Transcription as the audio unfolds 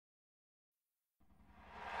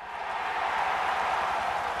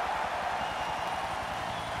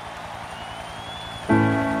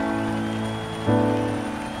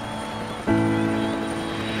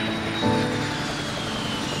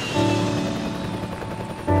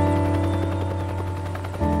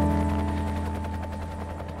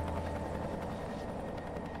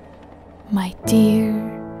dear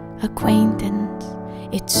acquaintance,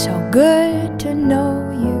 it's so good to know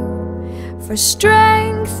you. For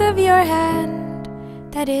strength of your hand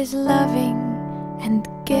that is loving and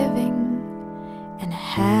giving, and a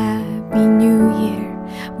happy new year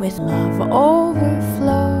with love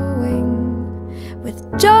overflowing, with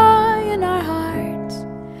joy in our hearts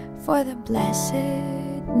for the blessed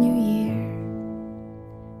new year.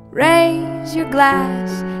 Raise your glass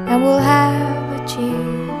and we'll have a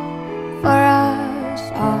cheer for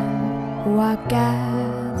us all who are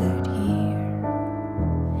gathered here,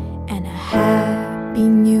 and a happy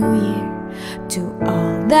new year to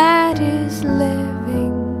all that is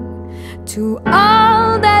living, to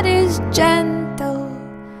all that is gentle,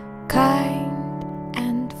 kind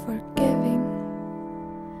and forgiving.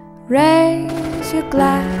 Raise your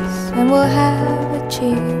glass and we'll have a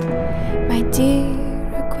cheer, my dear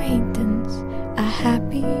acquaintance, a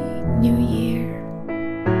happy new year.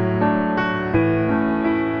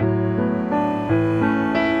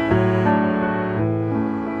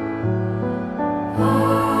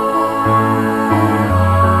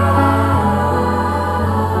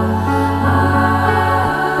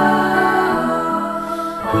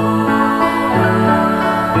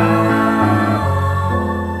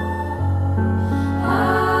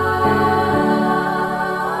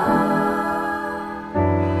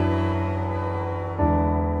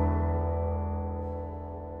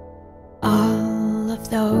 All of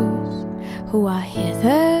those who are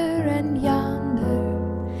hither and yonder,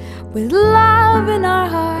 with love in our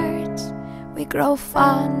hearts we grow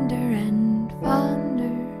fonder and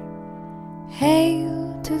fonder.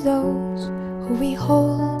 Hail to those who we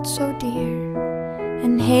hold so dear,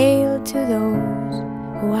 and hail to those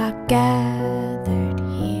who are gathered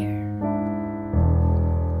here,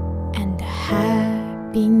 and a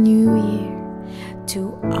happy new year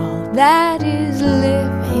to all that is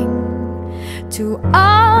living, to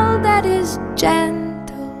all that is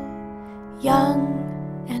gentle, young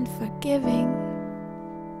and forgiving.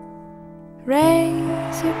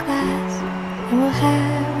 Raise your glass and we'll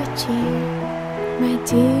have a cheer, my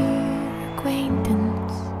dear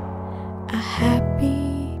acquaintance, a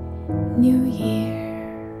happy new year.